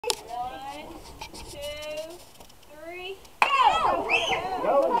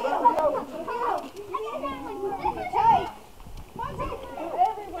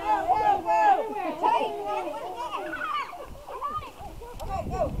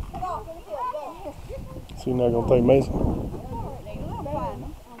So you're not gonna take Mason?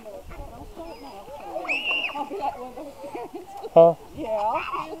 Huh? Yeah.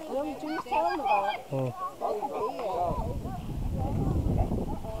 Them what you was telling about.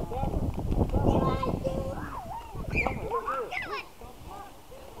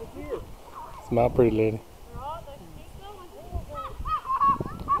 Smile, pretty lady.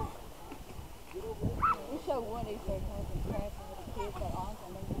 We showed one of these things when we were crashing with the kids at Aunts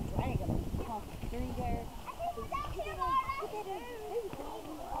and they were dragging them through there.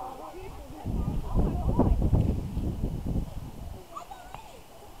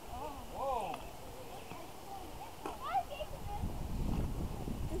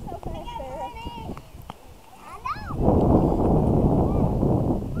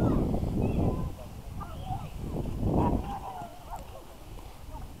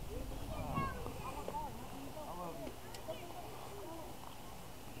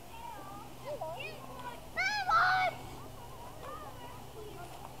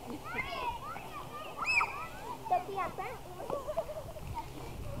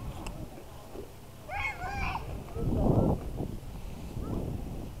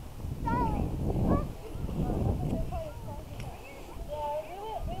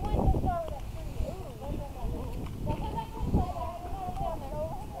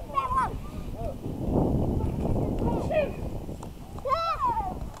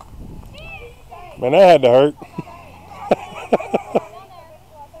 Man, that had to hurt.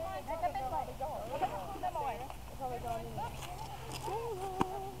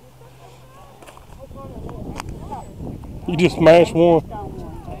 You just smashed one.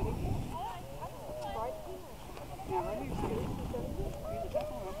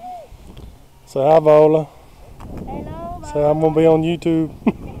 Say hi, Viola. Hello, Say I'm gonna be on YouTube.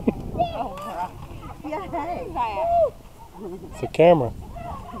 It's a camera.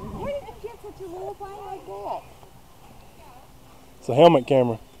 Where did you get such a little thing like that? It's a helmet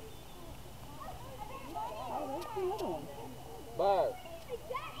camera. Bird.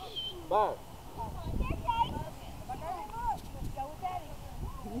 Bird.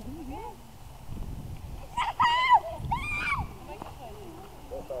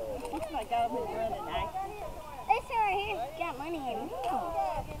 Looks like I've been running nice. This one right here got money in it.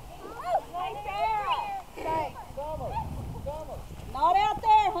 Not out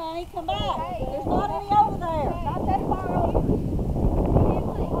there, honey. Come back. There's not any over there. Not that far over.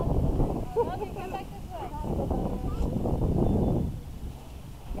 Okay, come back this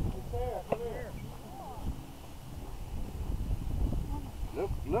way.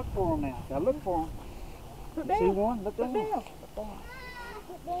 Look for him now. Now look for him. See one? Look down.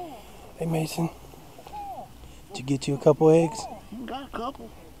 Hey, Mason. Did you get you a couple eggs? Got a couple.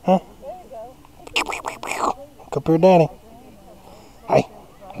 Huh? Come here, Danny. Hey,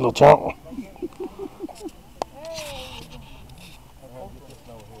 little chunk.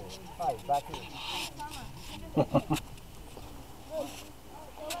 Hey, back here.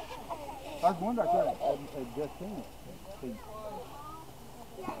 There's one back there. Just seen it.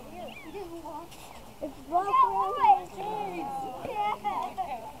 It's broken.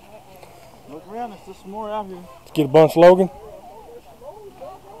 Look around. There's just some more out here. Let's get a bunch, Logan.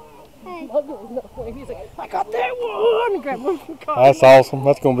 He's like, I got that one. Grab one from the car. That's awesome.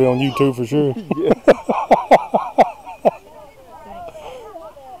 That's gonna be on YouTube for sure.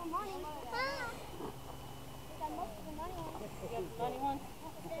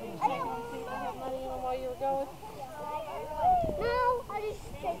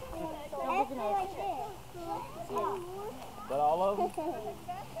 But all of them?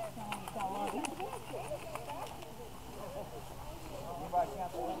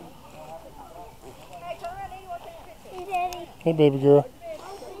 Hey, baby girl.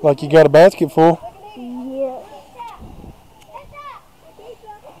 Like you got a basket full. Yeah.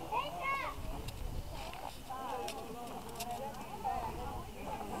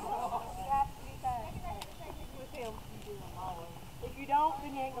 If you don't,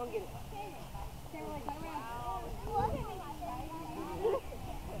 then you ain't gonna get it.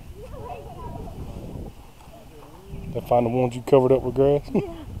 They find the ones you covered up with grass. I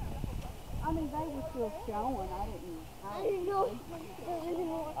mean, they were still showing. I didn't know.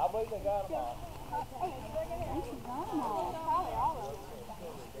 I believe they got them all.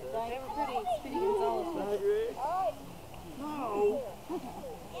 They were pretty Speedy Gonzales. No.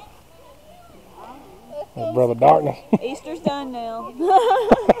 Brother Darkness. Easter's done now.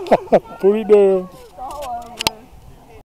 Put it down.